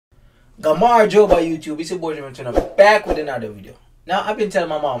Gamar Joe by YouTube. It's your boy Jimmy Turner back with another video. Now I've been telling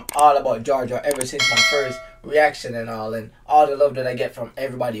my mom all about Georgia ever since my first reaction and all the love that I get from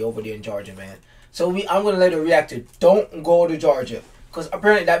everybody over there in Georgia, man. So I'm gonna let her react to Don't Go to Georgia. Because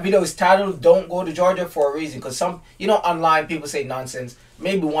apparently that video is titled Don't Go to Georgia for a reason. Because some, online people say nonsense.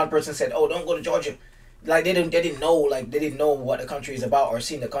 Maybe one person said, oh, don't go to Georgia. Like they didn't know what the country is about or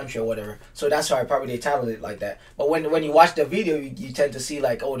seen the country or whatever. So that's why probably they titled it like that. But when you watch the video, you tend to see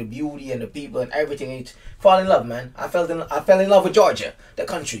like, oh, the beauty and the people and everything. You fall in love, man. I fell in love with Georgia, the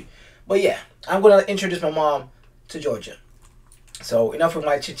country. But yeah, I'm gonna introduce my mom to Georgia. So enough with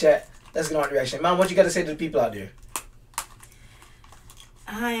my chit chat. Let's get on the reaction. Mom, what you gotta say to the people out there?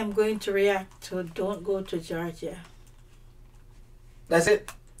 I am going to react to Don't Go to Georgia. That's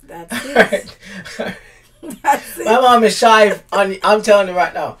it? That's it. That's it. My mom is shy. I'm telling you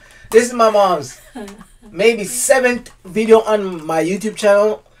right now. This is my mom's maybe 7th video on my YouTube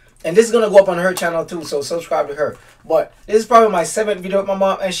channel. And this is going to go up on her channel too. So subscribe to her. But this is probably my 7th video with my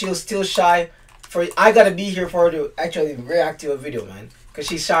mom. And she's still shy. I got to be here for her to actually react to a video, man. Because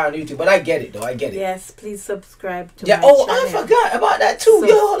she's shy on YouTube. But I get it, though. I get it. Yes, please subscribe to my channel. Oh, I forgot about that, too.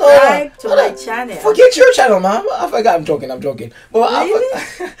 Subscribe to my channel. Forget your channel, Mom. I forgot. I'm joking. But really?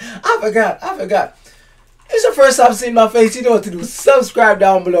 I forgot. It's the first time seeing my face. You know what to do. Subscribe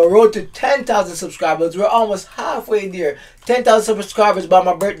down below. Road to 10,000 subscribers. We're almost halfway there. 10,000 subscribers by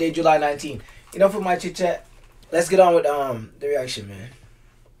my birthday, July 19th. Enough for my chit-chat. Let's get on with the reaction, man.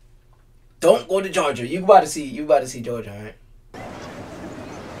 Don't go to Georgia. You about to see Georgia, all right?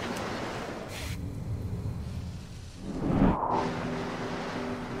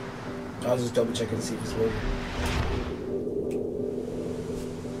 I was just double checking to see if it's working.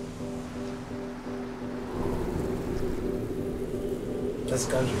 That's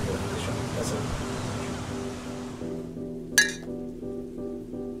the country, bro. That's it.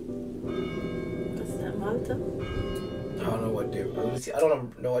 Is that Malta? I don't know what they were. I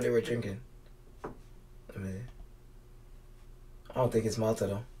don't know what they were drinking. I don't think it's Malta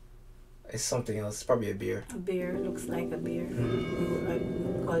though. It's something else. It's probably a beer. A beer. Looks like a beer. I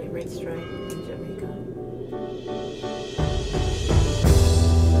would call it Red Stripe in Jamaica.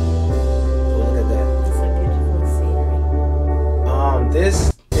 Oh, look at that. It's a beautiful scenery.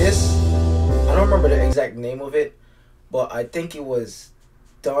 This, I don't remember the exact name of it, but I think it was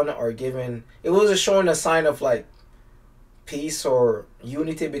done or given. It was showing a sign of like peace or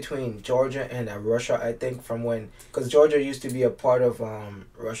unity between Georgia and Russia, I think, from when, because Georgia used to be a part of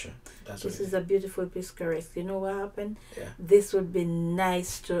Russia. This is a beautiful picturesque. You know what happened? Yeah. This would be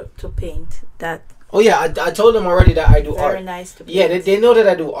nice to paint. That. Oh yeah, I told them already that I do art. Very nice to paint. Yeah, they know that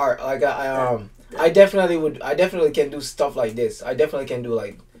I do art. Like I definitely can do stuff like this. I definitely can do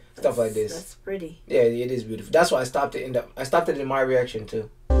like stuff like this. That's pretty. Yeah, it is beautiful. That's why I stopped it in my reaction too.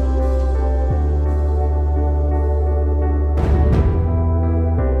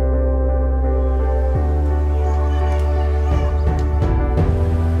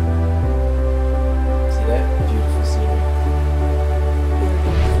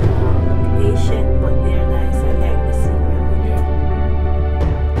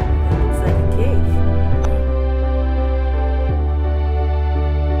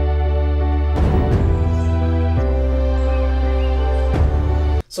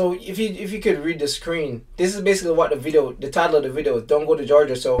 So if you could read the screen, this is basically what the title of the video is. Don't go to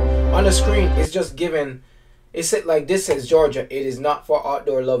Georgia. So on the screen, it's just given. It said like this says Georgia. It is not for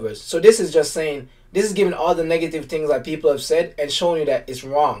outdoor lovers. So this is just saying, this is giving all the negative things that people have said and showing you that it's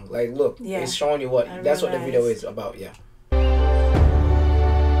wrong. Like look, it's showing you that's what the video is about. Yeah.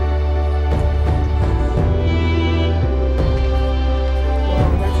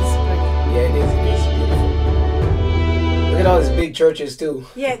 Look at all these big churches too.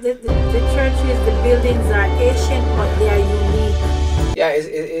 Yeah, the churches, the buildings are ancient, but they are unique. Yeah,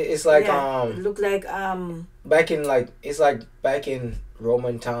 it's like look like back in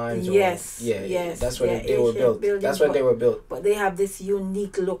Roman times. Yes. Yes. That's when they were built. That's when they were built. But they have this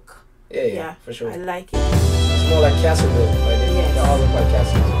unique look. Yeah, for sure. I like it. It's more like castle built. Like they all look like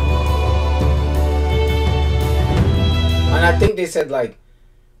castles. And I think they said like,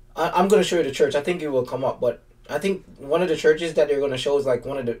 I'm gonna show you the church. I think it will come up, but I think one of the churches that they're gonna show is like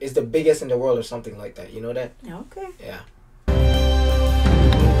is the biggest in the world or something like that. You know that? Okay. Yeah.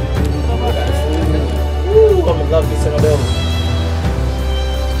 Ooh, I'm in love with some of those.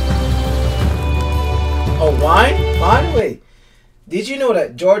 Oh, wine? By the way, did you know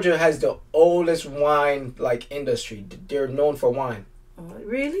that Georgia has the oldest wine like industry? They're known for wine. Oh,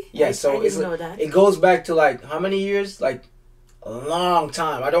 really? Yeah. I didn't know that. It goes back to like how many years? Like a long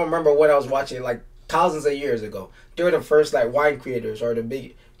time. I don't remember when I was watching it. Like thousands of years ago. They were the first like wine creators or the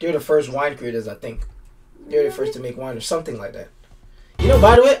They're the first wine creators, I think. They're the first to make wine or something like that. You know,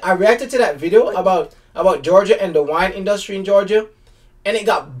 by the way, I reacted to that video about Georgia and the wine industry in Georgia, and it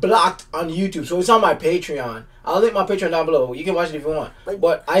got blocked on YouTube. So it's on my Patreon. I'll link my Patreon down below. You can watch it if you want.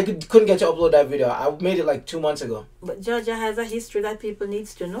 But I couldn't get to upload that video. I made it like 2 months ago. But Georgia has a history that people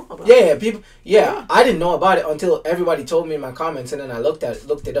needs to know about. Yeah, people. Yeah, I didn't know about it until everybody told me in my comments, and then I looked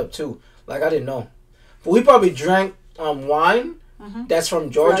it up too. Like I didn't know. But we probably drank wine that's from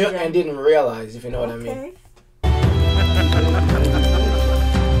Georgia and didn't realize, if you know what I mean.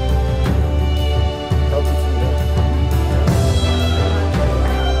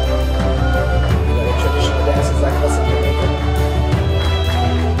 Like us in Jamaica.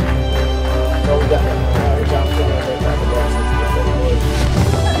 No, we got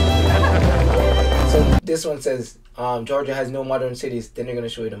So this one says Georgia has no modern cities. Then they're gonna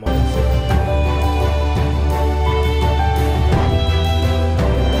show you the modern cities.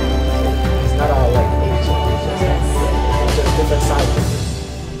 It's not all like ancient. It's just different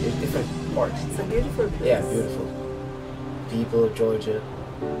sizes. There's different parts. It's a beautiful place. Yeah, beautiful. People of Georgia.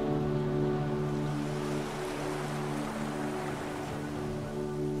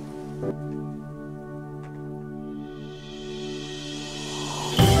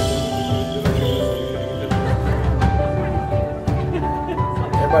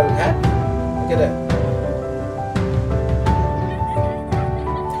 Everybody happy? Look at that.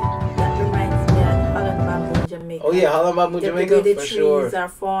 That reminds me of Holland Bamboo, Jamaica. Oh yeah, Holland Bamboo, Jamaica, the for trees sure. are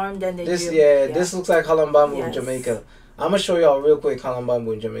formed and This this looks like Holland Bamboo in Jamaica. I'm gonna show y'all real quick Holland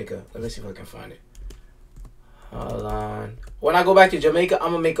Bamboo in Jamaica. Let me see if I can find it. Hold on. When I go back to Jamaica,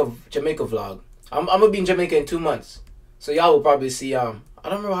 I'm gonna make a Jamaica vlog. I'm gonna be in Jamaica in 2 months, so y'all will probably see. I don't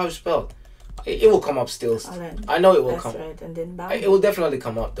remember how it's spelled. It will come up still. I know it will come. Right. And then it will definitely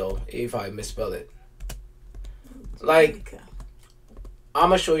come up though if I misspell it. Like I'm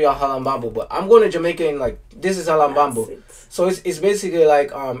gonna show y'all Holland Bamboo, but I'm going to Jamaica in like this is Holland Bamboo. So it's basically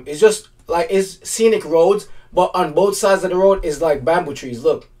like it's just like it's scenic roads, but on both sides of the road is like bamboo trees.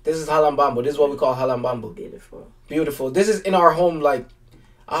 Look, this is Holland Bamboo. This is what we call Holland Bamboo. Beautiful. Beautiful. This is in our home, like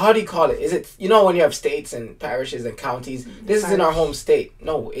how do you call it? Is it, you know, when you have states and parishes and counties? This is in our home state.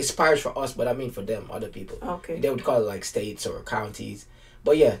 No, it's parish for us, but I mean for them, other people. Okay. They would call it like states or counties.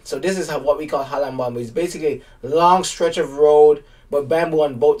 But yeah, so this is what we call Holland Bamboo. It's basically a long stretch of road, but bamboo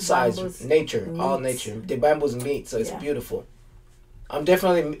on both sides. Bamboo's nature, all nature. The bamboo's meat, so it's beautiful. I'm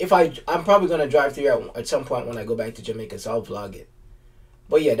definitely, I'm probably going to drive through at some point when I go back to Jamaica, so I'll vlog it.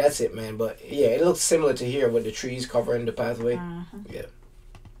 But yeah, that's it, man. But yeah, it looks similar to here with the trees covering the pathway. Yeah.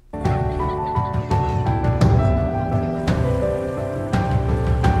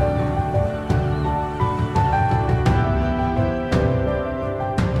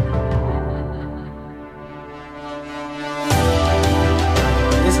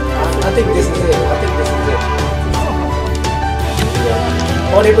 I think this is it. Yeah.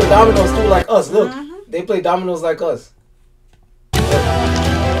 Oh, they play dominoes too, like us. Look, they play dominoes like us. I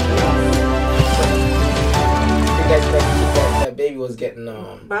think that baby was getting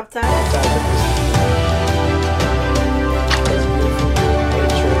baptized. That's beautiful.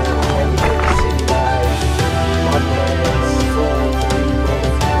 Nature, everything, city life, monuments, food,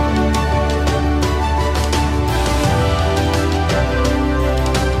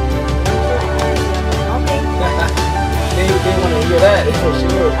 They want to hear that for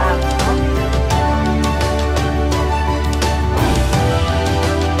sure.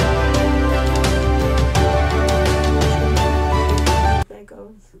 There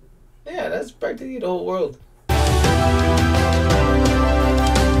goes. Yeah, that's practically the whole world.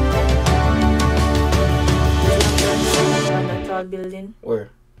 That tall building. Where?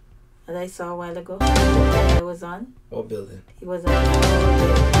 That I saw a while ago. I was on. What building? He was on.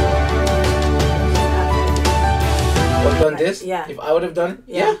 I've done this? Yeah. If I would have done it?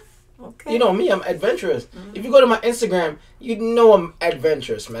 Yeah. Okay. You know me, I'm adventurous. If you go to my Instagram, you know I'm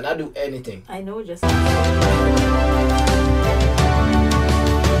adventurous, man. I do anything. I know, just. I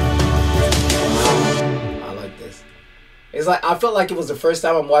like this. It's like I felt like it was the first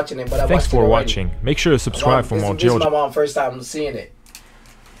time I'm watching it, but I Thanks for watching. Make sure to subscribe for more Georgia. This is my mom's first time seeing it.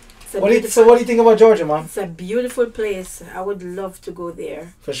 So what do you think about Georgia, Mom? It's a beautiful place. I would love to go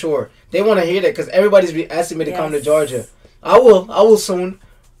there. For sure. They want to hear that because everybody's been asking me to come to Georgia. I will soon.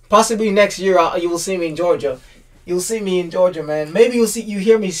 Possibly next year you will see me in Georgia. You'll see me in Georgia, man. Maybe you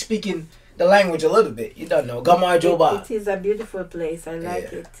hear me speaking the language a little bit. You don't know. Gamar Joba. It is a beautiful place. I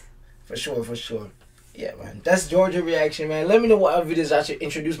like it. For sure, for sure. Yeah, man. That's Georgia reaction, man. Let me know what other videos I should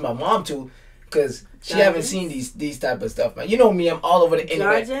introduce my mom to. Because she haven't seen these type of stuff, man. You know me, I'm all over the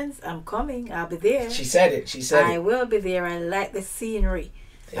internet. Georgians, I'm coming. I'll be there. She said it. She said I will be there. I like the scenery.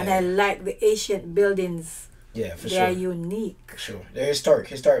 And I like the ancient buildings. Yeah, for they sure. They are unique. For sure. They're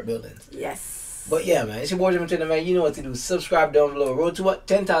historic buildings. Yes. But yeah, man, it's your boy Jimmy Turner, man. You know what to do. Subscribe down below. Road to what?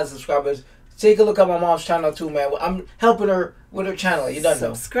 10,000 subscribers. Take a look at my mom's channel too, man. I'm helping her with her channel. You don't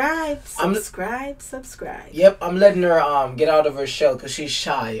know. Subscribe. Yep, I'm letting her get out of her shell because she's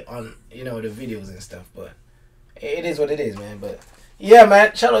shy on the videos and stuff. But it is what it is, man. But yeah,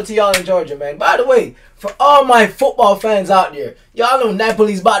 man. Shout out to y'all in Georgia, man. By the way, for all my football fans out there, y'all know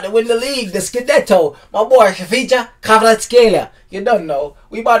Napoli's about to win the league, the Scudetto. My boy Kakheti, Kvaratskhelia. You don't know.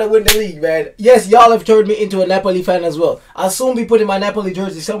 We about to win the league, man. Yes, y'all have turned me into a Napoli fan as well. I'll soon be putting my Napoli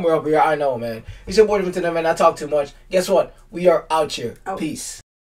jersey somewhere up here. I know, man. It's your boy Jimmy Turner, man. I talk too much. Guess what? We are out here. Peace.